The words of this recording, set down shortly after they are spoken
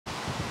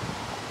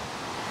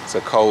It's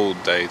a cold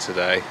day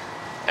today.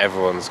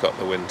 Everyone's got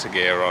the winter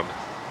gear on.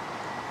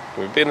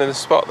 We've been in this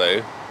spot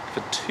though for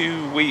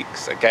 2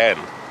 weeks again.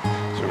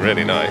 It's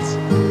really nice.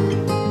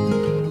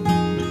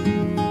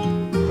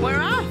 We're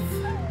off.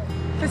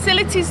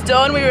 Facility's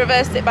done, we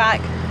reversed it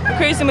back. We're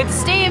cruising with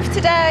Steve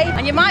today,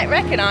 and you might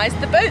recognise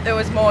the boat that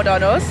was moored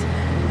on us.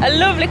 A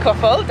lovely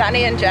couple,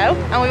 Danny and Joe,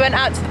 and we went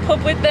out to the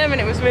pub with them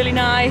and it was really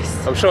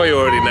nice. I'm sure you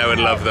already know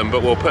and love them,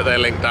 but we'll put their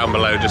link down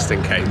below just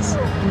in case.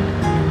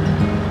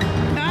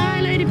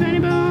 Hi, Lady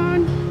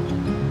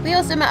Pennybone. We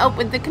also met up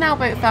with the Canal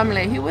Boat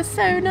family, who was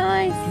so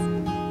nice.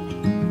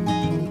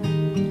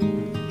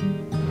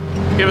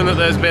 Given that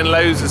there's been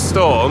loads of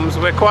storms,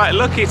 we're quite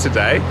lucky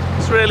today.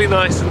 It's really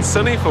nice and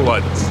sunny for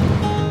once.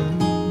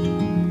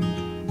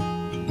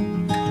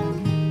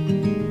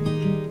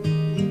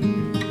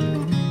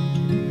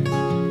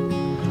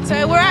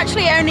 So we're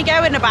actually only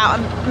going about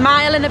a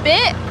mile and a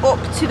bit up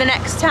to the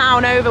next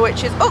town over,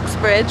 which is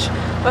Uxbridge.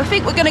 But I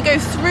think we're going to go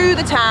through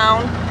the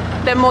town,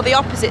 then more the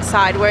opposite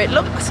side where it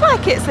looks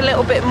like it's a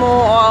little bit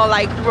more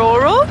like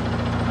rural.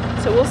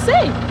 So we'll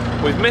see.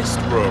 We've missed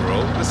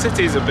rural. The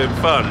cities have been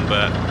fun,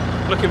 but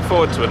looking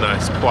forward to a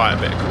nice quiet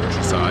bit of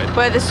countryside.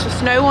 Where there's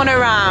just no one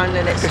around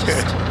and it's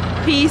just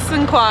peace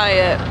and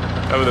quiet.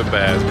 Other than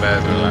bears,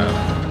 bears are loud.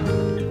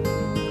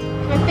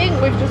 I think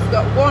we've just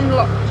got one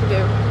lock to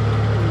do.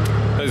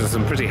 Those are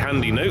some pretty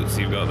handy notes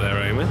you've got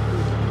there, Amy.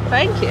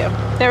 Thank you.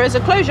 There is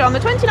a closure on the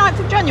 29th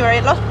of January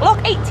at lock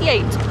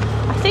 88.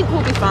 I think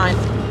we'll be fine.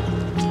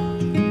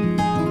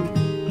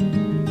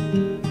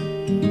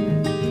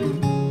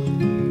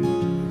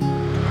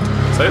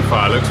 So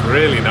far it looks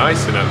really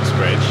nice in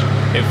Uxbridge.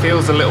 It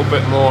feels a little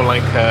bit more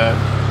like a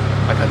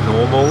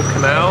normal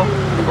canal.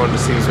 Everyone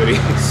just seems really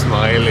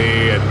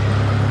smiley and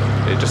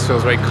it just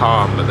feels very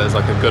calm, but there's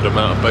like a good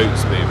amount of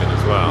boats moving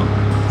as well.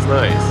 It's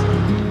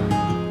nice.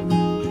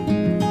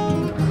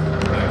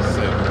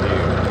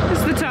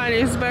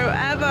 Tiniest boat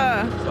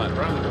ever. It's like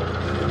Bramble.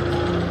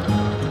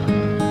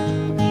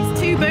 These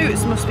two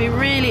boats must be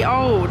really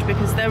old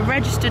because they're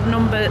registered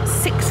number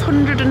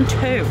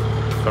 602.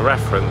 For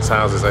reference,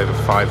 ours is over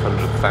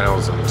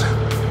 500,000. It's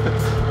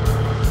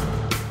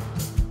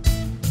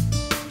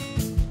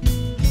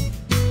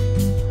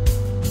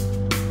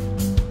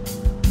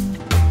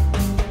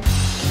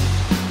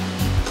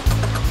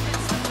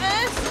the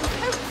first and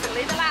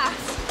hopefully the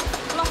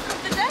last block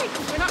of the day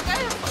because we're not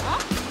going far.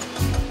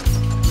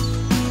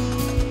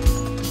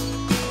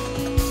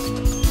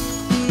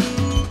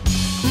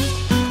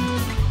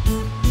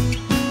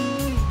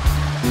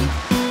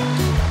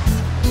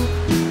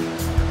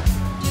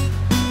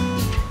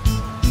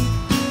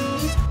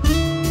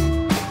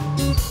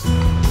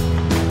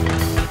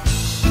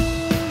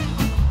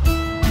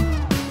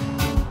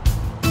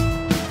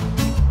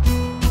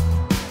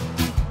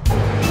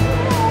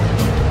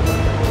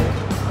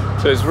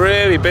 So it's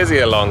really busy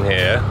along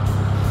here,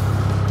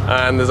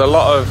 and there's a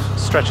lot of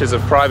stretches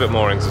of private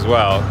moorings as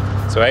well.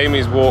 So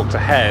Amy's walked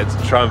ahead to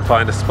try and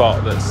find a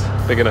spot that's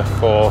big enough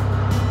for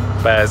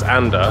bears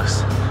and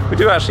us. We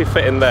do actually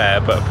fit in there,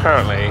 but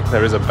apparently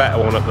there is a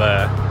better one up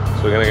there,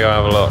 so we're going to go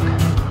have a look.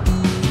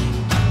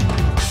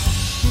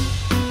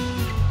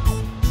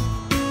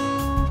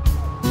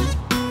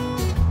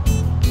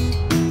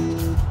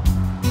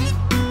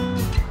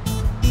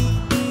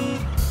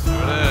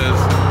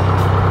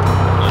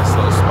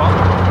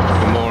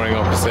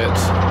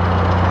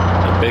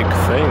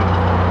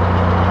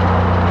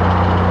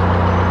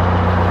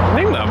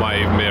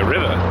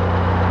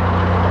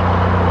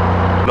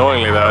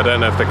 Annoyingly though, I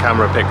don't know if the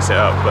camera picks it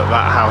up, but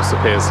that house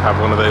appears to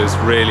have one of those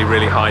really,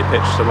 really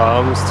high-pitched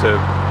alarms to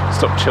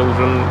stop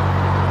children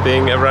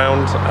being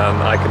around,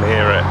 and I can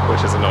hear it, which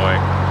is annoying.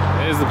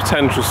 Here's the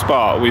potential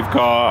spot. We've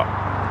got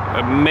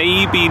a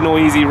maybe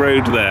noisy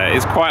road there.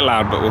 It's quite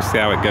loud, but we'll see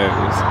how it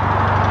goes.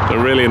 A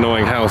really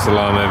annoying house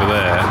alarm over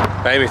there.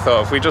 Amy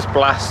thought if we just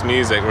blast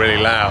music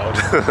really loud,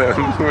 then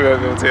we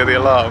won't be able to hear the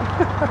alarm.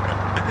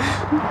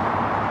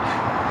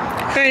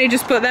 Only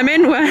just put them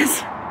in,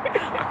 Wes.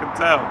 I can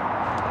tell.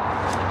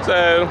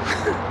 So,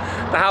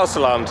 the house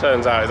alarm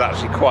turns out is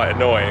actually quite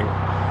annoying,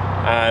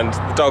 and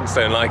the dogs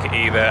don't like it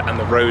either, and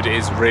the road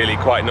is really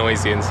quite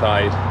noisy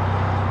inside.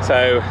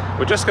 So,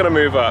 we're just going to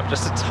move up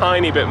just a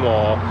tiny bit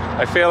more.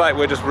 I feel like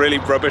we're just really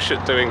rubbish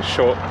at doing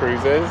short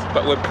cruises,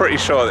 but we're pretty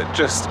sure that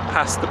just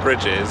past the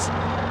bridges,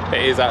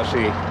 it is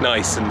actually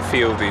nice and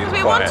fieldy and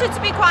We quiet. wanted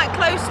to be quite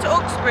close to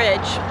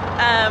Uxbridge,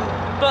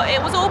 but it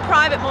was all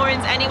private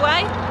moorings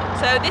anyway.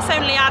 So this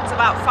only adds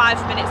about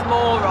 5 minutes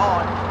more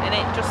on, and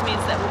it just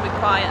means that we'll be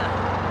quieter.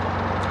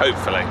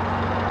 Hopefully.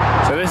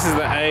 So this is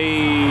the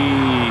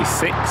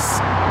A6?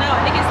 No,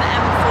 I think it's the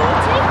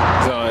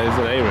M40. So it's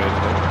an A road,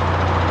 I think.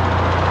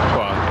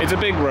 Well, it's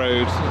a big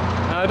road.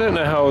 I don't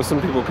know how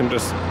some people can they're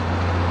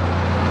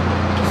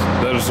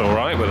just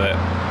alright with it.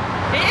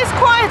 It is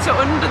quieter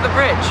under the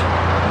bridge.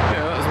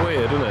 Yeah, that's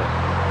weird, isn't it?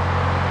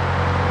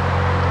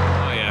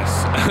 Oh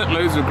yes,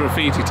 loads of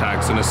graffiti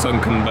tags and a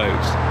sunken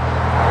boat.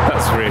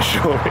 That's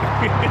reassuring.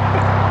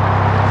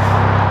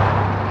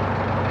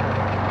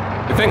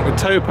 I think the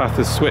towpath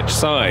has switched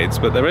sides,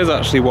 but there is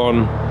actually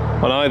one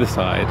on either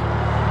side.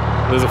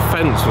 There's a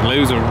fence with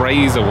loads of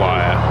razor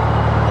wire.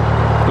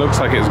 Looks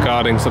like it's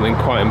guarding something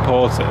quite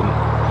important.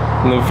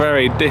 In the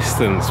very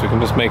distance we can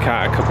just make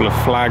out a couple of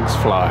flags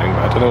flying,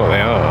 but I don't know what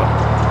they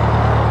are.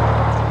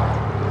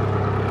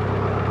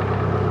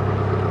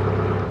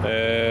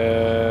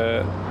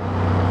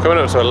 Coming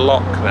up to a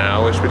lock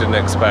now, which we didn't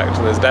expect,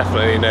 and there's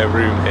definitely no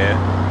room here.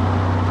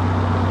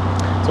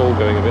 It's all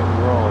going a bit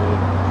wrong.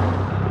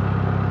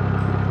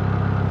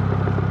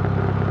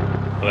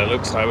 Well, it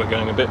looks like we're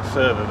going a bit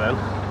further then,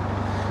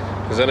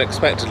 because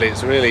unexpectedly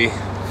it's really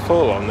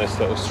full on this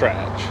little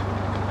stretch,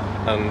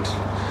 and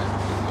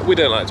we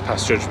don't like to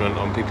pass judgment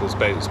on people's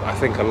boats, but I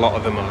think a lot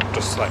of them are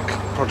just like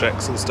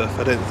projects and stuff.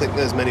 I don't think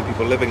there's many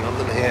people living on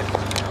them here,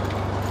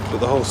 but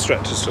the whole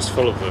stretch is just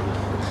full of them.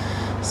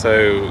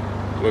 So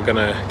we're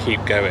gonna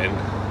keep going,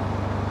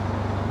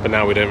 but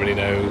now we don't really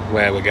know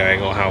where we're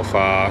going or how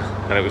far,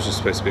 and it was just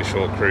supposed to be a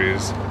short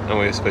cruise, and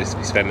we were supposed to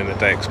be spending the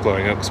day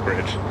exploring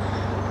Uxbridge.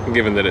 And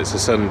given that it's a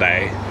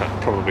Sunday,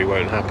 that probably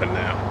won't happen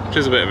now, which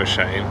is a bit of a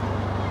shame.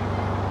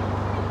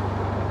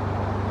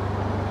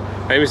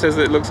 Amy says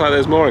that it looks like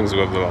there's moorings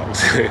above the lock,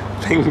 so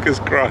fingers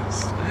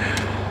crossed.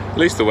 At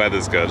least the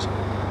weather's good,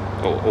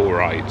 or all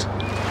right.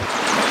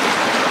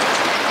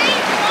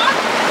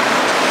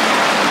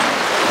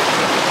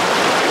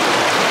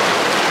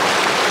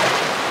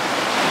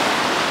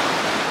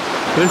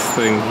 This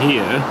thing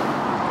here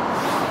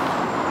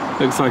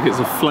looks like it's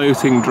a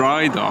floating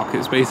dry dock.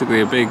 It's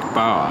basically a big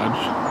barge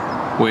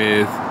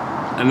with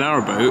a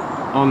narrowboat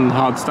on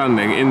hard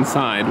standing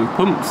inside with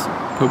pumps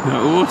pumping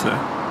out the water.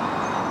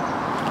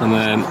 And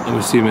then I'm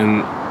assuming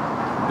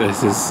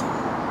this is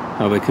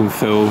how they can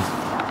fill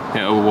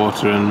it over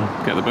water and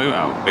get the boat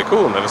out. Pretty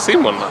cool, never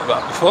seen one like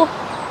that before.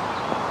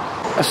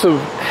 That's some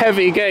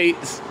heavy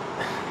gates.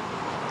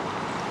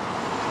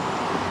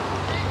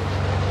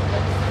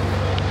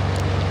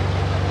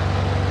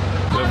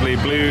 Lovely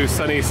blue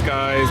sunny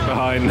skies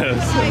behind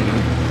us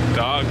and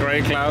dark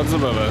grey clouds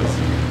above us.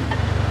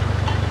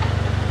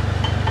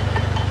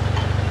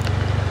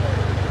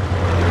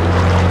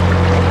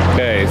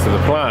 Okay, so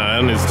the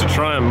plan is to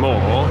try and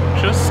moor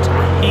just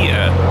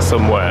here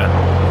somewhere.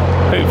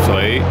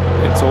 Hopefully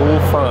it's all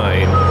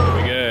fine.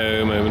 Here we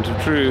go, moment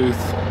of truth.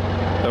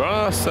 There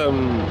are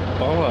some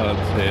bollards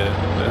here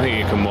I think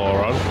you can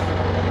moor on.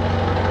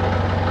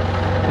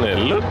 And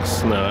it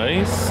looks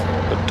nice,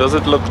 but does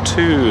it look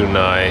too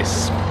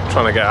nice? I'm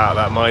trying to get out of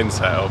that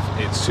mindset of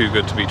it's too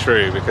good to be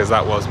true, because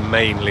that was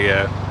mainly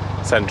a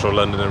central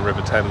London and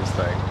River Thames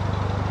thing.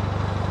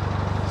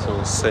 So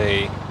we'll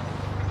see.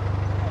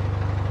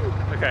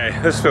 Okay,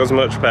 this feels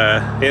much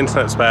better. The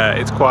internet's better,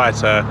 it's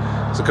quieter.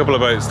 There's a couple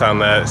of boats down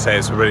there that say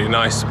it's a really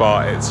nice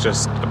spot. It's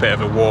just a bit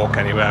of a walk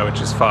anywhere,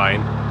 which is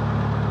fine.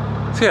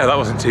 So yeah, that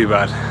wasn't too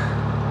bad.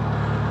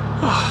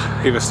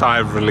 Oh, heave a sigh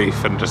of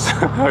relief and just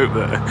hope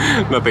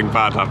that nothing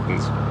bad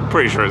happens. I'm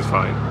pretty sure it's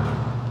fine.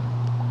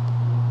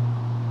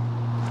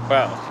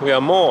 Well, we are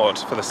moored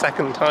for the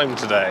second time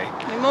today.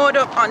 We moored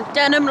up on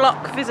Denham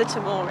Lock visitor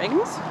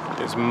moorings.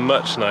 It's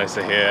much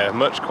nicer here,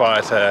 much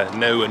quieter,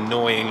 no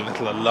annoying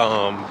little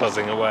alarm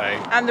buzzing away.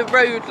 And the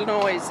road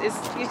noise is,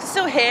 you can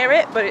still hear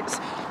it, but it's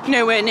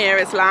nowhere near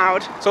as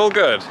loud. It's all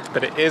good,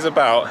 but it is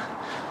about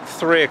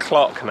 3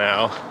 o'clock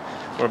now.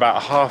 We're about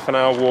a half an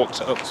hour walk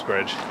to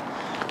Uxbridge.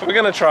 But we're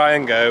gonna try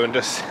and go and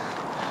just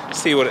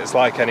see what it's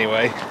like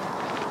anyway.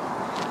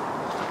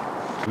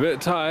 A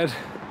bit tired,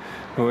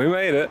 but we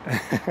made it.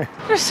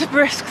 Just a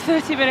brisk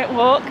 30-minute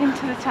walk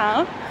into the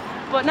town.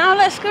 But now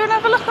let's go and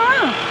have a look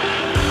around.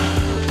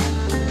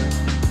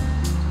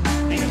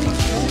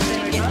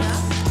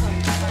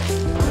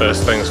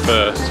 First things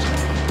first.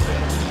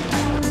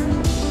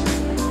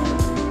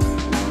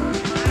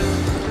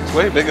 It's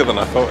way bigger than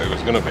I thought it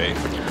was gonna be.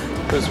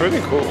 But it's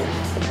really cool.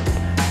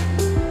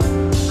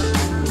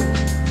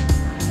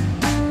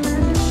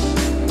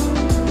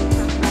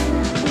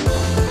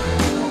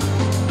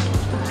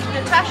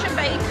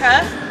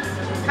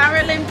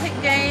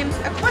 Paralympic Games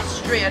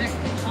equestrian.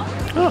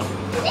 Oh,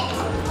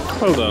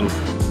 well done.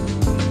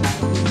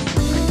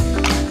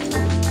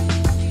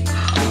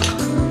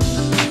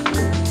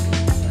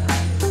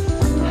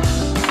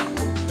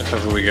 If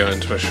ever we go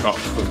into a shop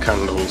with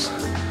candles,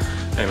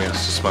 Amy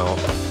has to smell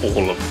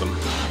all of them.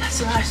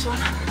 That's a nice one.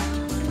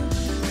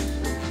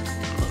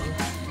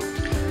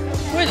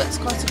 Oh, that's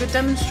quite a good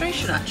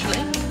demonstration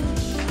actually.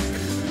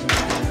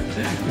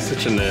 You're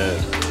such a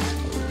nerd.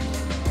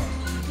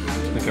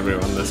 Look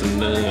everyone, there's a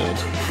nerd.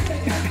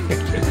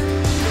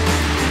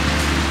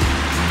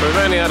 We've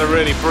only had a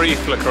really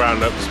brief look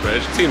around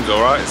Uxbridge. It seems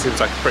alright, it seems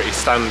like a pretty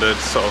standard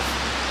sort of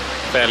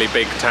fairly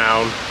big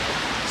town.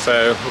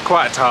 So we're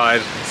quite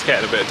tired, it's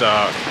getting a bit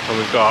dark and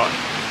we've got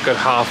a good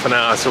half an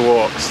hour to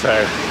walk, so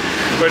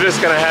we're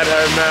just gonna head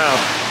home now.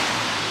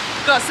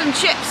 Got some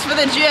chips for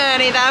the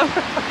journey though.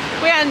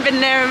 We hadn't been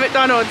near a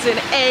McDonald's in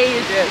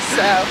ages,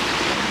 so.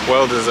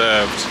 Well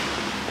deserved.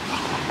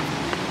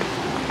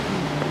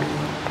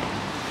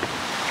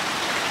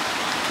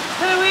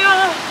 Here we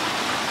are.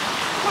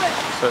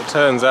 So it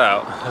turns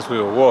out, as we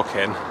were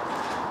walking,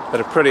 But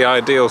a pretty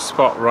ideal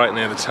spot right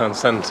near the town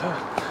centre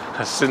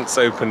has since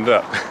opened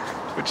up,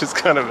 which is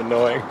kind of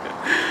annoying.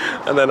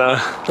 And then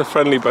the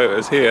friendly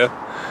boaters here,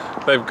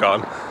 they've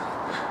gone,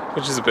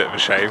 which is a bit of a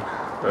shame,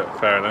 but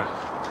fair enough.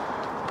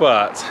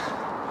 But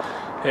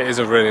it is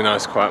a really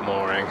nice quiet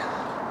mooring,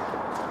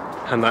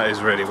 and that is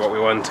really what we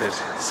wanted.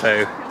 So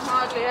You can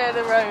hardly hear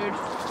the road.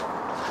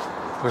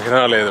 we can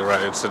hardly hear the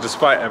road, so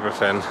despite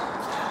everything,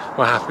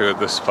 we're happy with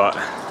this spot.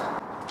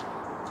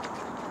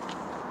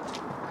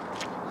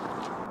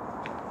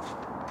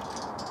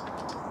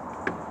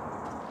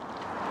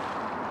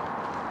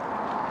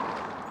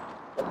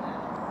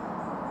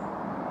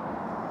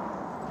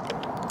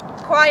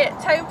 Quiet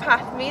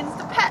towpath means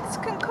the pets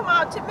can come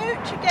out to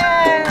mooch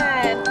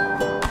again.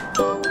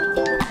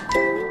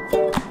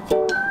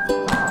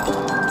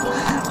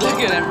 Look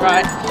at him,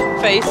 right,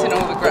 facing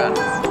all the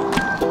grass.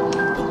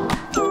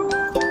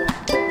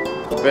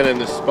 Been in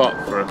this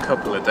spot for a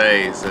couple of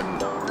days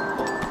and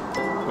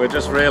we're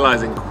just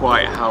realising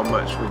quite how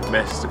much we've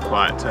missed a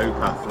quiet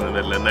towpath in the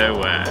middle of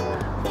nowhere.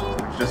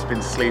 We've just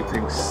been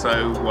sleeping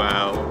so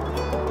well,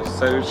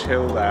 so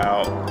chilled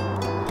out,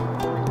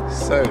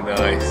 so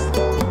nice.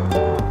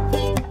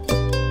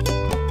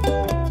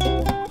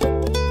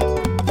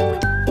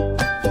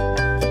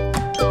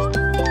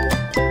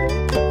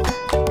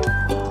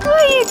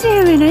 What are you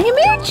doing? Are you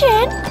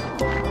mooching?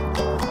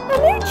 Are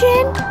you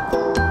mooching?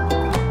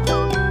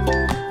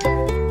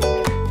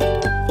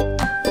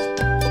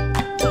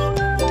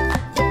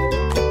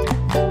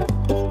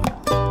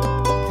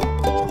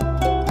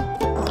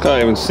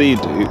 Can't even see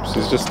Dupes,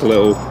 it's just a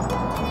little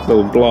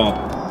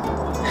blob.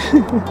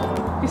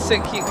 He's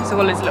so cute because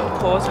all his little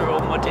paws are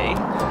all muddy.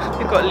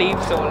 They've got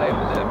leaves all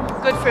over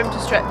them. Good for him to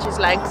stretch his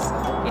legs.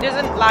 He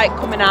doesn't like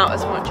coming out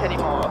as much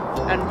anymore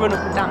and run up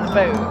and down the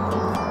boat.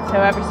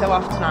 So every so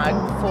often I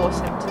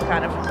force him to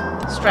kind of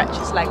stretch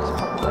his legs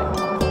properly.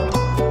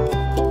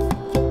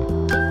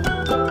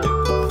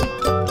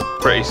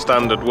 Pretty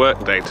standard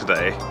work day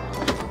today.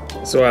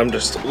 So I'm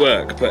just at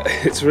work, but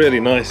it's really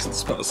nice in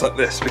spots like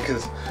this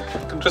because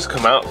I can just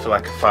come out for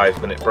like a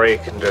 5-minute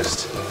break and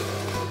just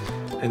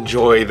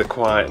enjoy the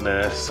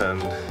quietness,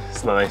 and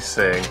it's nice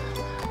seeing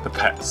the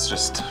pets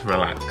just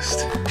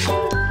relaxed.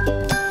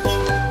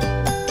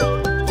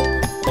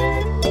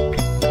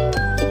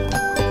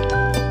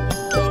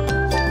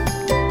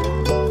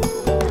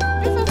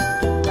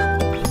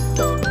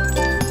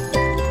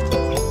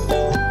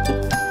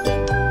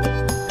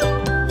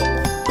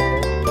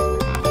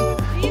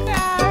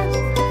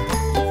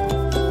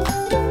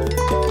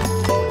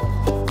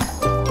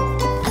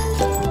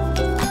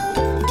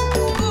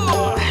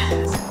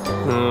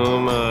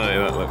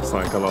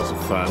 Like a lot of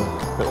fun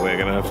that we're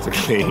gonna have to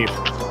clean.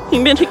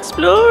 You've been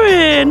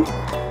exploring.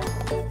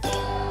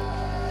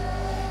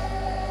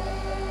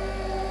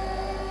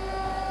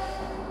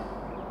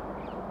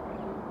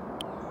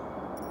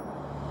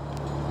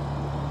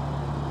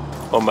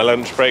 On my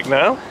lunch break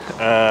now,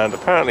 and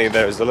apparently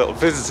there is a little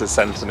visitor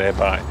centre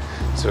nearby,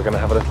 so we're gonna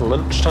have a little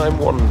lunchtime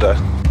wander.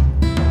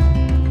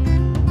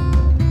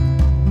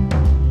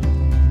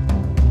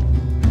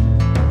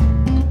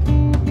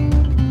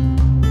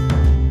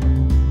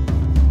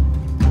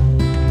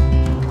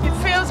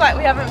 Like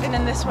we haven't been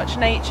in this much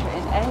nature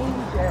in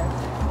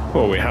ages.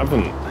 Well, we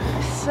haven't.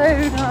 It's so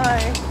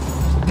nice.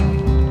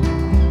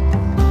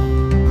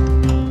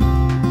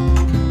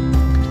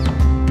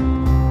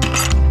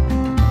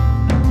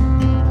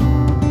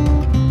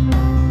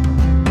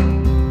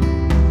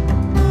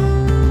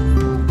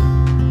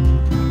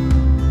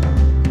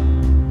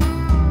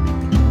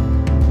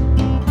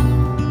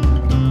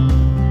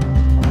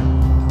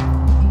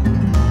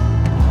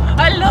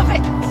 I love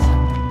it.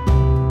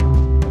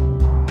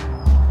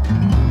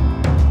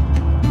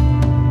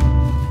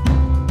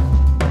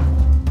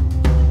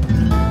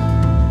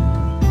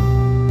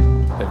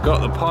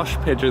 Got the posh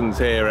pigeons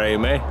here,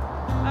 Amy.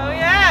 Oh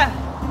yeah.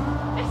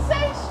 It's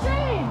so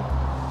strange.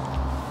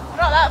 We're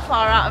not that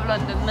far out of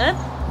London then.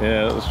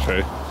 Yeah, that's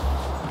true.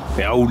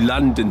 The old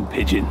London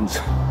pigeons.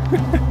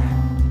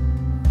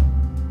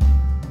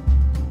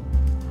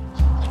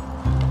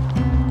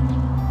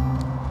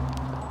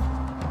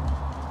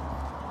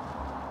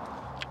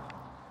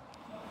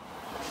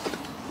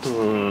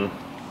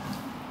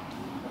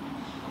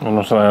 I'm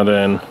not allowed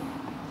in.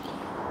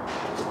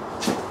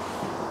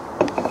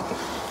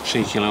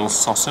 Cheeky little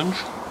sausage.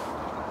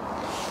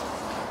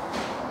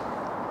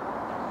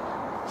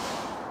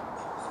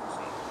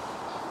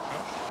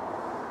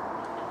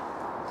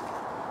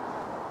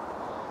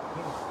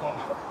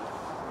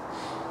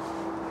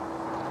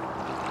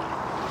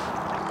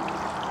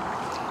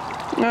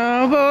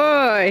 Oh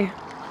boy.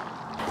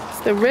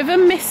 It's the River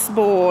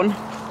Mistborn.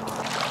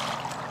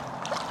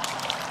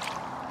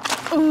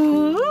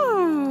 Ooh.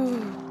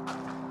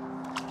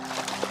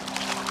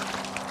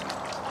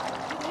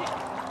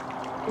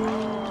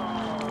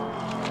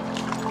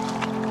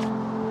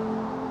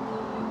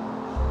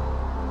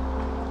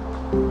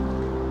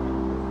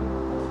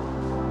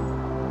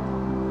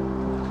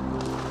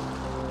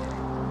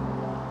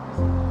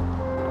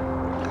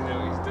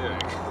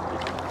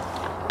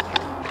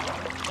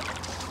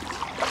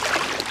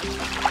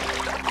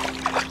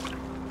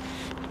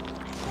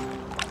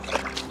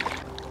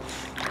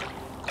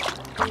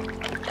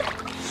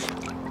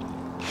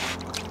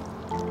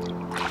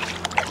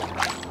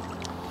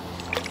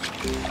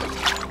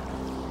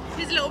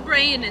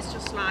 brain is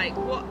just like,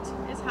 what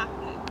is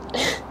happening?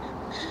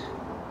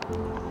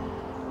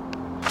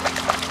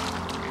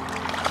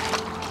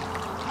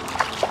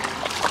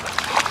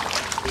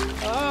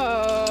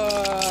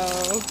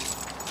 Oh.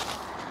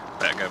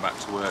 Better go back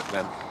to work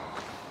then.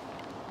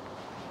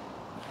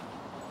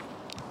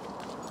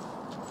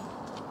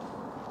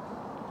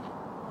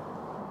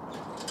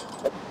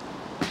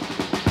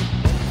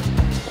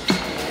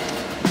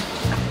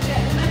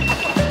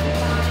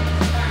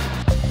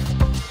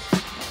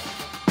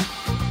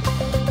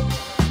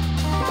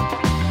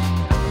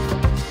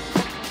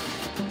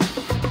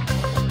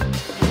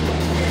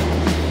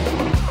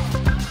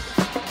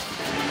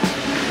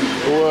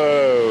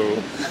 Whoa!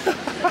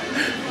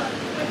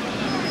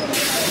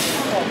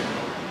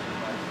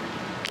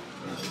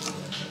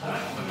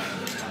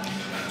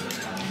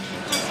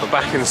 We're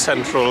back in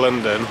central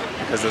London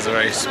because there's a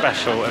very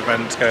special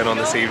event going on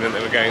this evening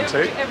that we're going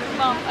to.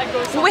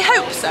 Well, we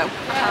hope so.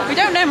 We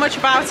don't know much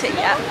about it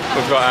yet.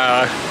 We've got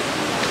our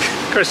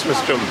Christmas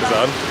jumpers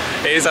on.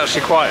 It is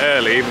actually quite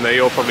early, even though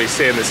you're probably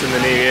seeing this in the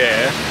new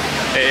year.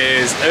 It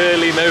is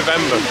early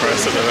November for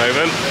us at the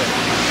moment.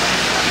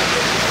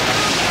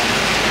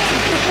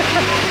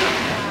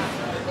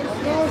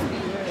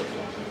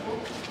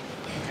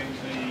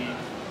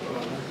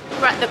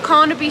 We're at the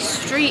Carnaby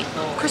Street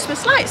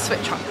Christmas light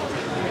switch off.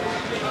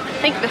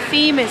 I think the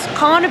theme is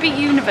Carnaby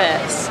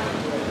Universe.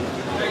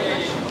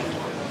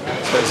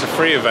 So it's a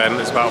free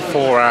event, it's about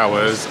 4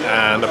 hours,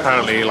 and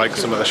apparently like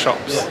some of the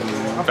shops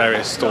and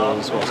various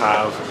stalls will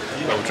have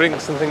little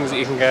drinks and things that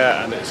you can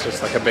get, and it's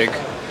just like a big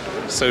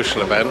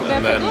social event,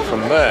 and then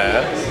from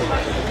there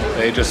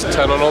they just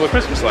turn on all the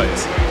Christmas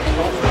lights.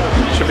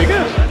 Should be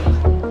good.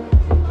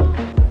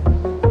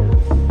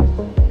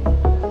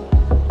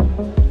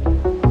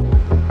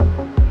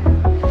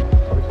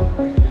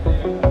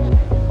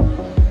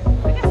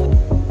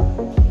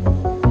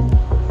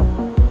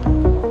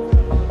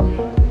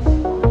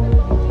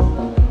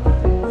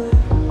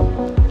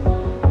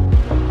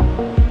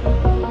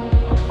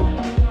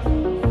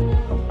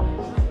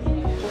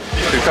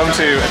 Come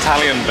to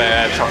Italian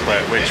Bear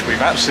chocolate, which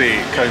we've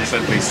actually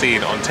coincidentally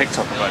seen on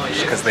TikTok a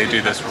bunch because they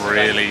do this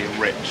really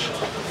rich,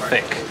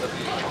 thick.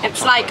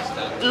 It's like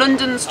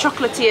London's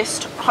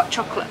chocolatiest hot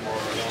chocolate.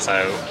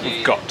 So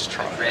we've got to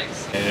try it.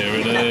 Here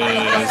it is.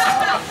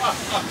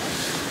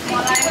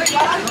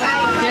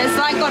 Yeah, it's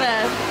like got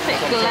a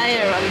thick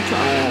layer on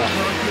top.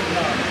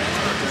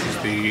 This is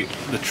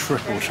the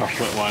triple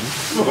chocolate one.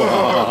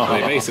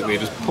 They basically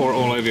just pour it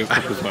all over your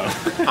cup as well.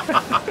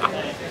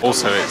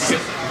 Also, it's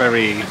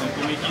very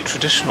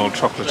traditional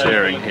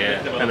chocolatiering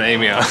here, and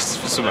Amy asked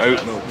for some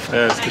oat milk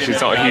first because she's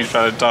not a huge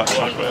fan of dark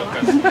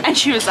chocolate. And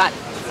she was like,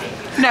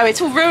 no, it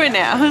will ruin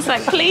it. I was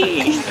like,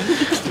 please.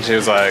 And she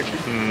was like,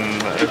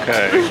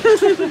 okay.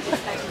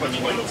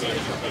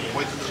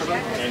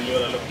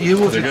 You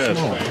will be good.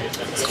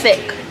 It's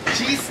thick.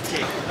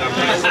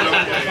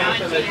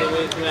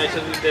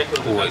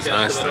 Oh, it's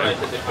nice though.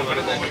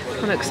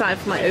 I'm excited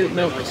for my oat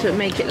milk to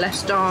make it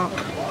less dark.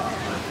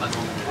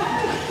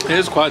 It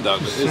is quite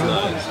dark, but it is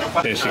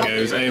nice. Here she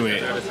goes,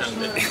 Amy.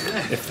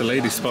 If the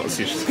lady spots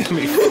you, she's going to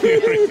be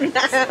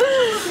furious.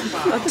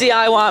 I'll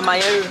DIY my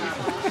own.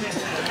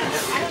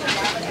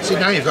 See,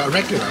 now you've got a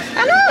regular.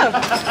 I know.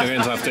 We're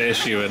going to have to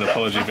issue an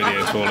apology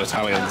video to all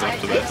Italians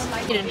after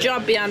this. You know,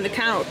 job behind the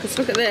counter, because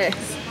look at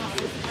this.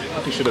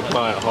 You should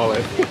apply at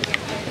Holly.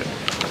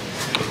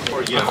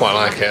 I quite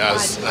like it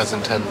as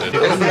intended.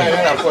 Let's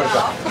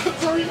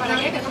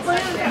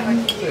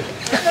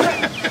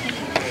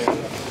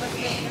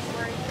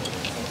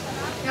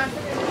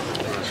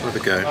have a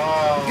go.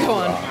 Go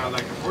on.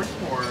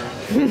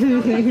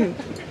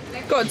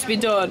 Got to be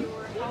done. You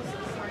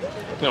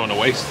don't want to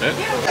waste it.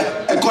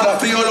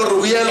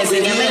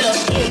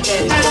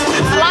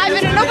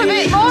 Liven it up a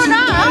bit more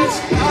now.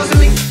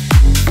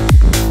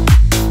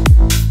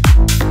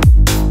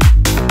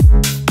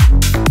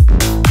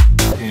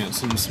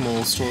 Some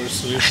small storage I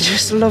solutions.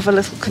 just love a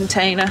little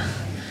container.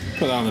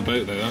 Put that on the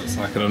boat though, that's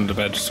like an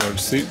underbed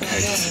storage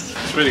suitcase.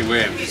 It's really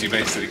weird because you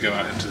basically go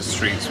out into the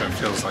streets where it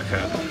feels like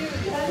a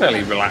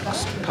fairly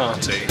relaxed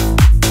party.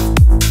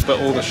 But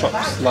all the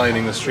shops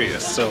lining the street are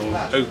still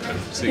open.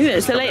 So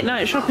It's a late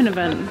night shopping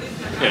event.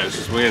 Yeah, it's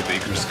just weird that you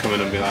can just come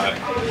in and be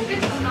like,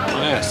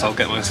 oh yes, I'll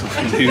get myself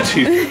a new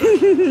tooth.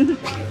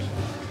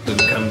 The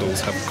candles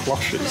have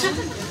cloches.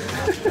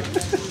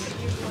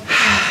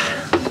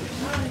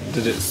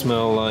 Did it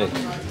smell like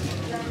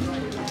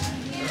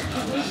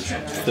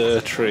fir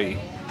tree?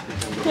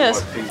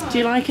 Yes. Do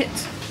you like it?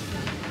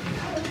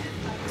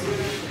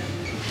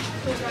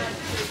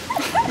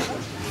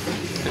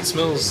 It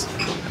smells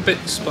a bit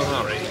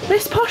sparry.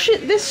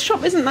 This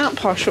shop isn't that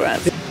posh, right?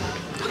 I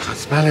can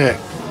smell it.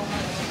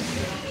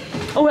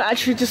 Oh, it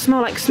actually just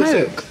smells like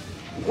smoke.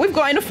 We've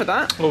got enough of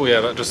that. Oh yeah,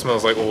 that just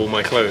smells like all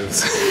my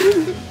clothes.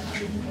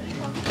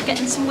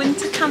 Getting some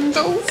winter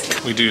candles.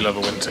 We do love a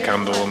winter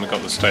candle when we've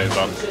got the stove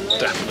on.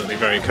 Definitely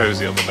very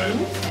cosy on the boat.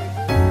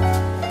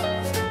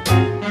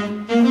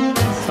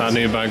 It's our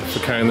new bag for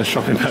carrying the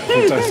shopping bag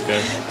from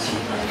Tesco.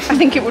 I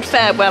think it would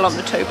fare well on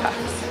the towpath.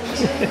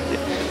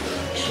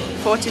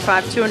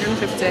 45,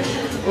 250.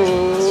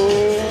 Ooh.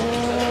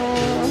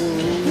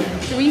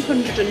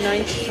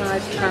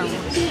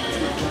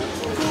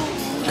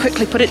 £395.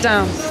 Quickly put it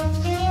down.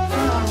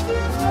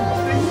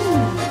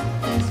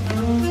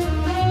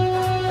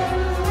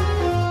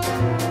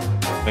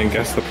 And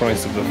guess the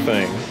price of the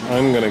thing.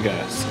 I'm gonna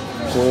guess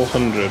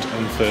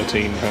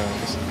 £413.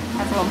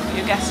 Everyone put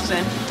your guesses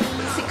in.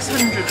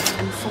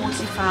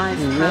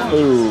 £645.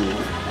 Ooh.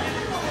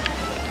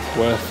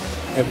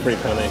 Worth every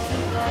penny.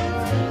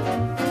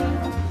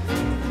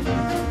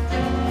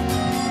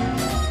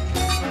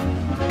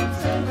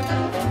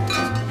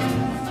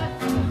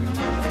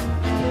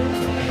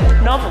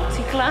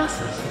 Novelty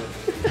glasses.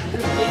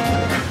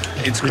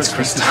 It's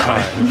Christmas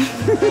time.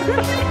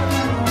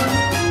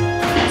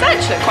 It's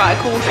actually quite a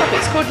cool shop.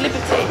 It's called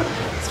Liberty.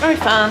 It's very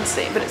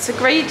fancy, but it's a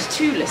grade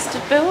 2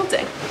 listed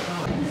building.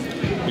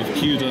 We've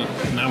queued up,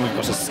 now we've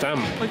got a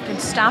stamp. We've been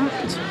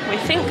stamped. We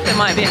think there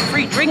might be a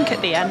free drink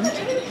at the end.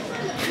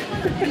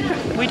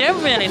 We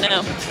don't really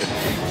know.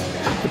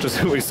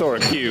 We saw a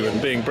queue and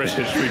being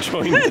British, we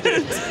joined it.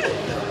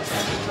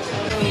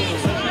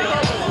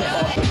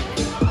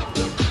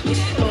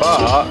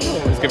 But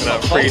it's giving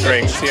out free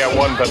drinks, you get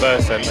one per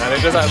person, and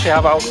it does actually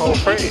have alcohol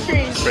free.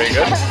 It's pretty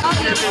good.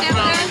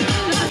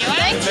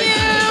 Thank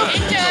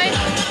you!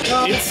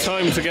 Enjoy! It's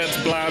time to get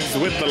blads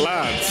with the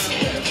lads.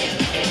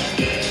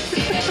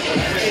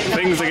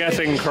 Things are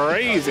getting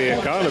crazy in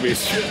Carnaby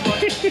Street.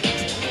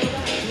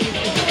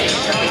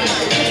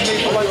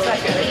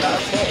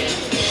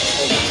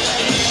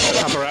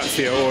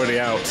 Paparazzi are already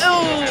out.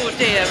 Oh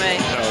dear me.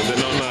 Oh, is it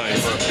not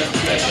nice?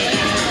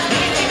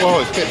 Oh,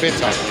 it's a bit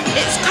bitter.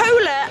 It's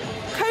cola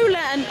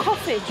and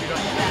coffee.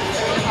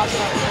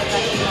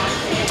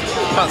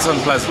 That's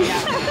unpleasant.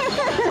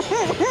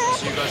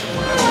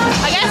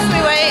 I guess we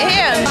wait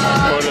here.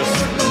 We'll just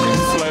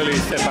slowly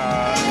sip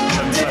our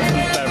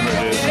unpleasant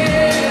beverages.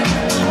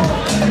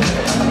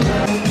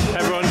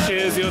 Everyone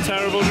cheers your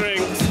terrible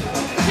drinks.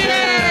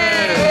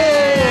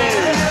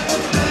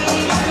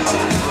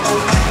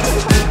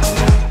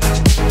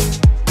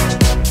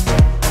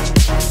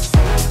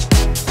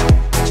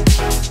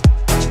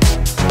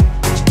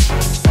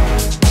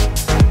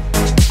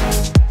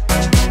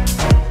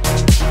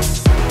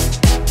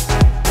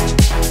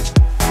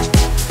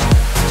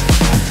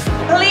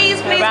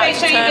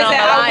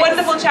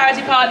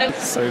 Charity partner.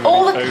 So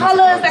all the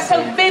colours, they're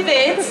so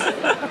vivid.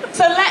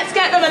 So let's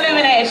get them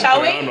illuminated, shall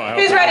we?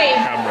 Who's ready? I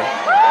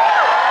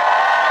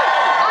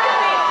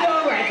think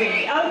you're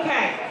ready.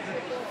 Okay.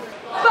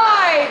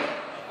 5,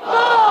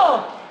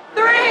 4,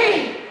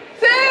 3,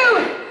 2,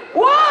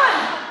 1.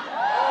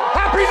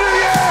 Happy New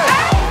Year!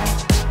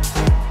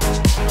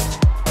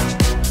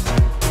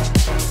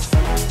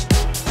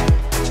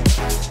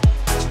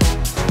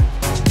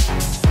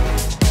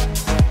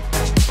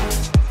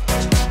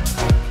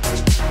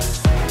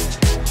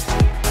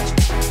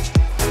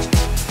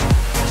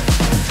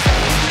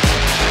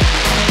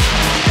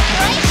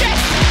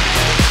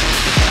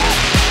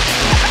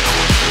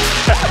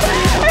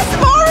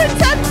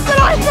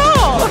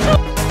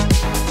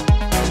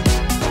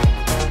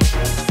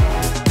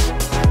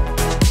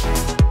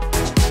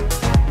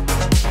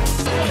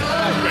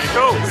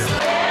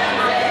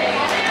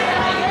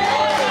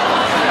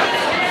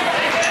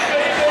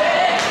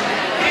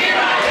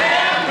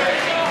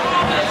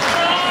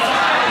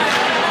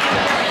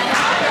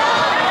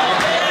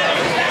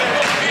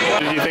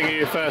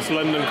 First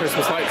London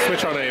Christmas light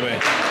switch on, Amy?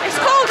 It's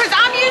cool because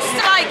I'm used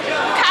to like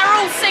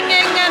carol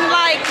singing and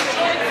like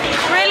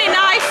really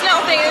nice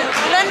little things.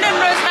 London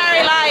was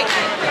very like,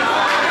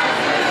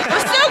 it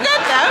was still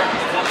good though.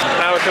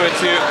 Now we're coming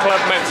to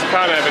Club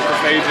Mexicano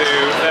because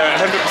they're a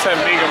 100%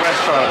 vegan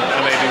restaurant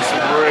and they do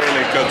some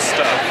really good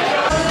stuff.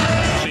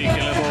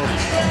 Cheeky little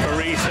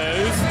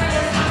burritos.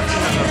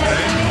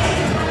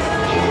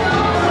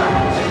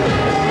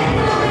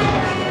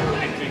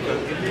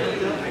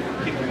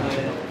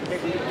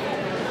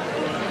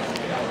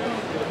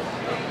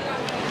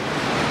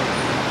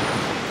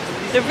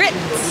 The Ritz.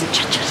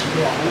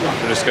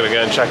 We're just going to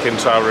go and check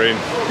into our room.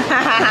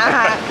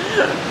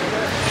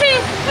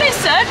 Please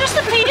sir, just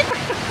a please.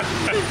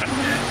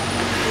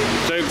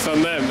 Joke's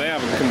on them, they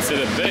haven't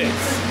considered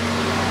this.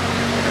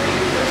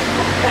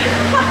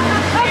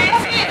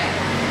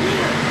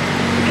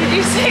 Did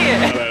you see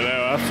it? I don't know,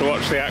 I'll have to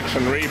watch the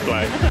action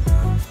replay.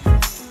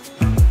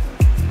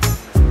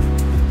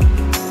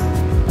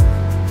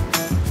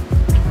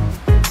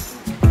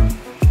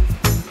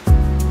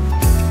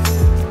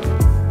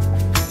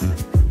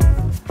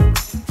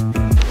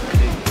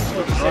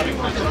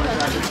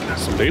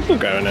 Some people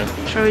going in.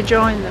 Shall we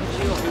join them?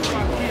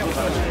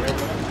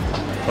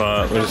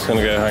 Right, we're just going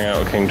to go hang out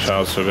with King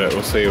Charles for a bit.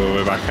 We'll see when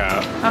we're back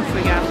out. Off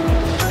we go.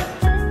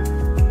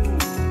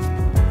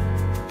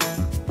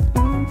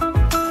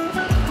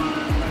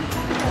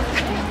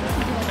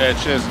 Yeah,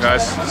 cheers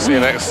guys. See you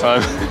next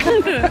time.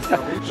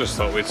 Just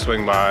thought we'd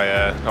swing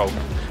by old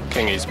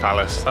Kingy's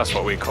palace. That's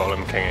what we call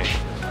him, Kingy.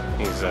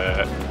 He's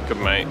a good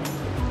mate.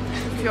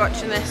 If you're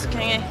watching this,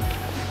 Kingy.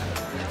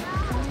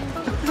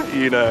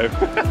 You know.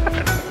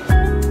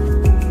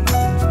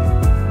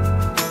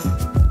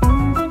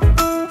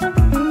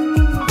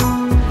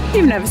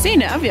 You've never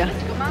seen it, have you? I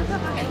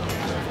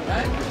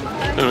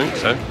don't think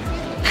so.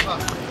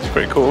 It's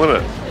pretty cool,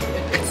 isn't it?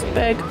 It's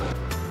big.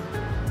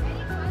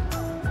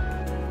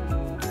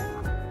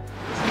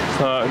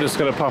 So I'm just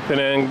going to pop in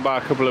and buy a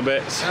couple of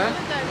bits. Come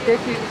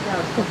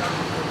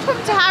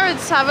to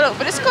Harrods to have a look,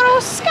 but it's got all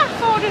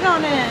scaffolding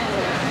on it.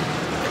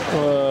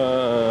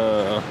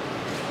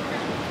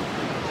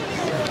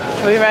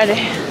 Are we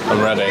ready?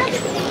 I'm ready.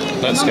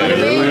 Let's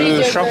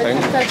go shopping.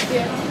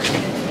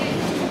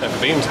 Never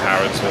been to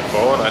Harrods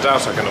before, and I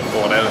doubt I can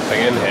afford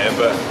anything in here,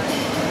 but I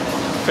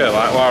feel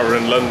like while we're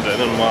in London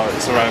and while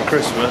it's around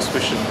Christmas, we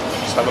should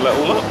just have a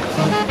little look.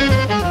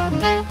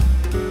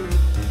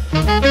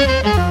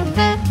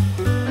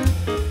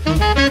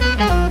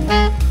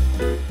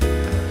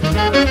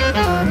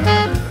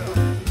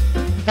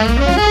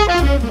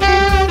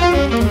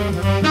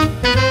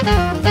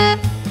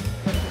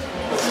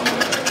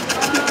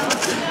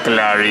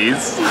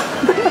 Glories.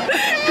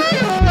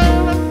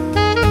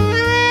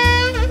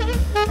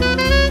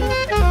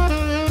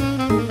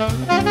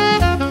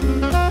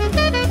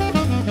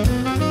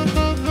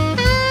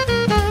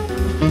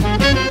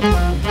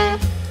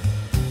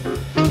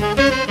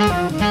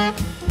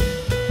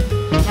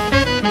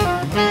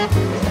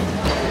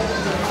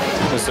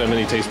 There's so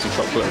many tasty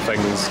chocolate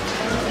things.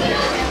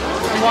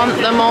 Want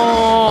them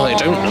all. Well, they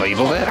don't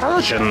label their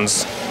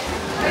origins.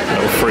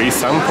 No free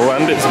sample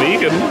and it's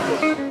vegan.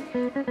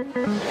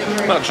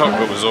 That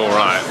chocolate was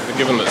alright, but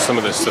given that some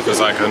of this stuff is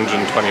like £120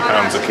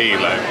 a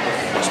kilo,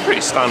 it's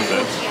pretty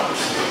standard.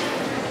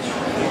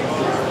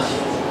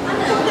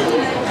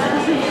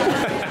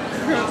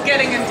 It's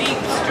getting a deep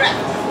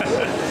stretch.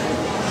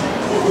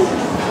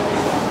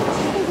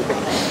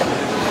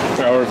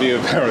 Our review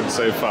of Harrods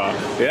so far.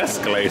 The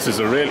escalators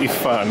are really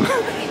fun.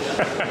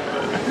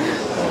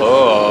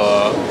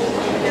 Oh.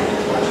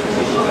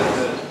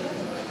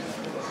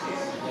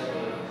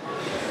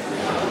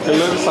 It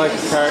looks like a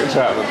character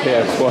out of a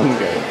PS1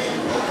 game.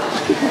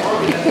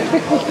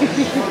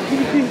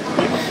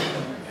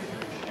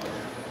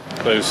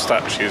 Those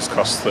statues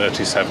cost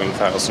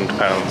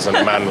 £37,000 and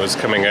a man was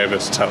coming over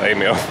to tell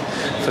Amy off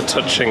for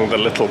touching the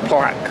little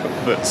plaque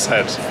that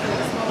said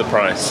the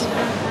price.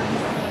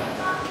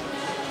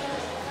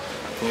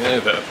 You know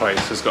that a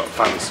place has got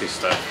fancy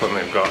stuff when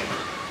they've got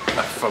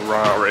a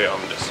Ferrari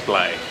on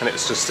display and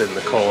it's just in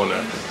the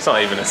corner. It's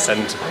not even a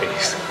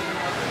centrepiece.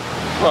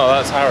 Well,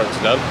 that's Harrods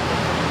done.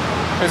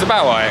 It's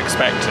about what I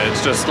expected,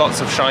 just lots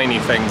of shiny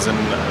things and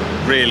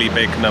really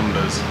big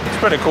numbers. It's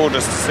pretty cool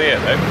just to see it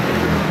though.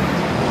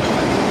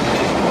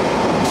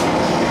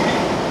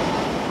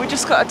 We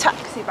just got a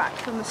taxi back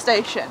from the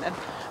station and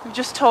we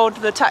just told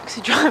the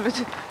taxi driver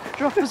to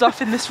drop us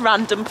off in this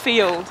random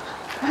field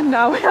and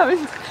now we're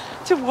having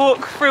to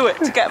walk through it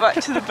to get back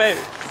to the boat.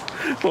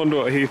 I wonder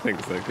what he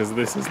thinks though, because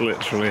this is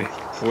literally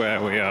where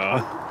we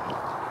are.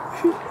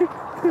 He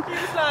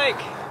was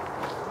like,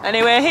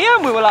 anywhere here?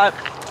 And we were like,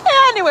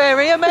 yeah, anywhere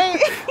here,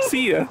 mate.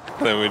 See ya.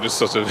 And then we just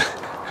sort of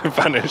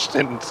vanished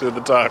into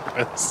the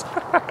darkness.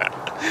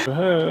 Sweet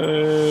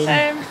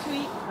home.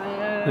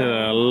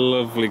 Yeah, a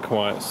lovely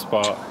quiet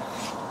spot.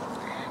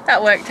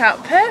 That worked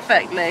out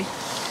perfectly.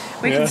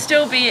 We can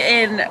still be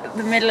in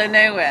the middle of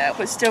nowhere,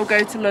 but still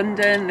go to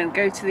London and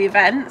go to the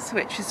events,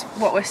 which is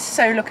what we're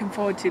so looking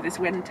forward to this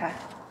winter.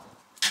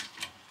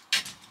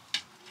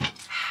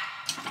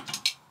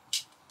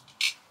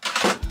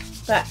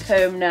 Back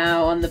home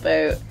now on the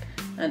boat,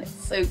 and it's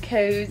so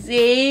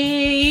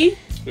cozy.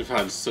 We've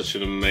had such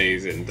an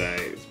amazing day.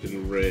 It's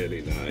been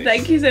really nice.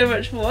 Thank you so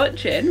much for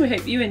watching. We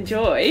hope you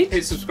enjoyed.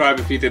 Hit subscribe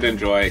if you did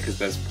enjoy it, because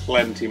there's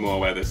plenty more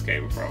where this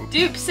came from.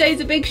 Dupe says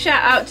a big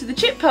shout out to the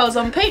Chip Pearls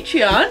on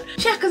Patreon.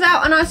 Check us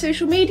out on our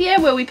social media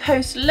where we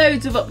post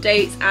loads of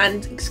updates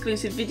and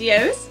exclusive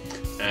videos.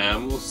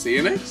 And we'll see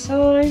you next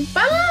time.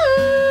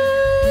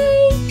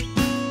 Bye!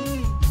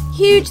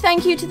 Huge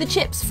thank you to the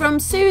chips from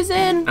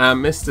Susan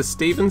And Mr.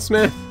 Stephen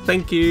Smith.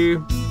 Thank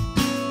you.